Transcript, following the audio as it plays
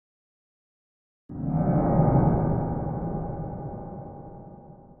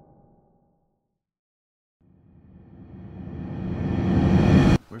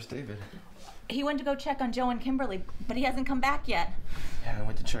Where's David? He went to go check on Joe and Kimberly, but he hasn't come back yet. Yeah, I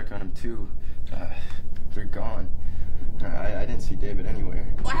went to check on him too. They're gone. I didn't see David anywhere.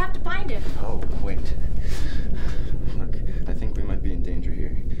 Well, I have to find him. Oh, wait. Look, I think we might be in danger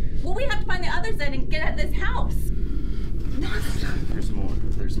here. Well, we have to find the others then and get out of this house. There's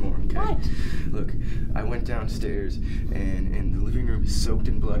more, okay? What? Look, I went downstairs, and the living room is soaked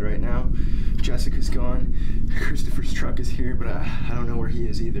in blood right now. Jessica's gone. Christopher's truck is here, but I don't know where he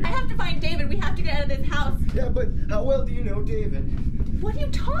is either. I have to find David. We have to get out of this house. Yeah, but how well do you know David? What are you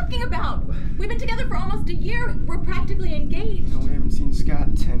talking about? We've been together for almost a year. We're practically engaged. You know, we haven't seen Scott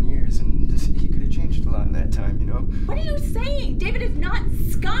in 10 years, and he could have changed a lot in that time, you know? What are you saying? David is not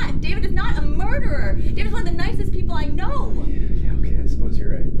Scott. David is not a murderer. David's one of the nicest people I know. Yeah, okay, I suppose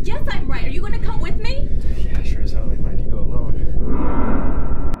you're right.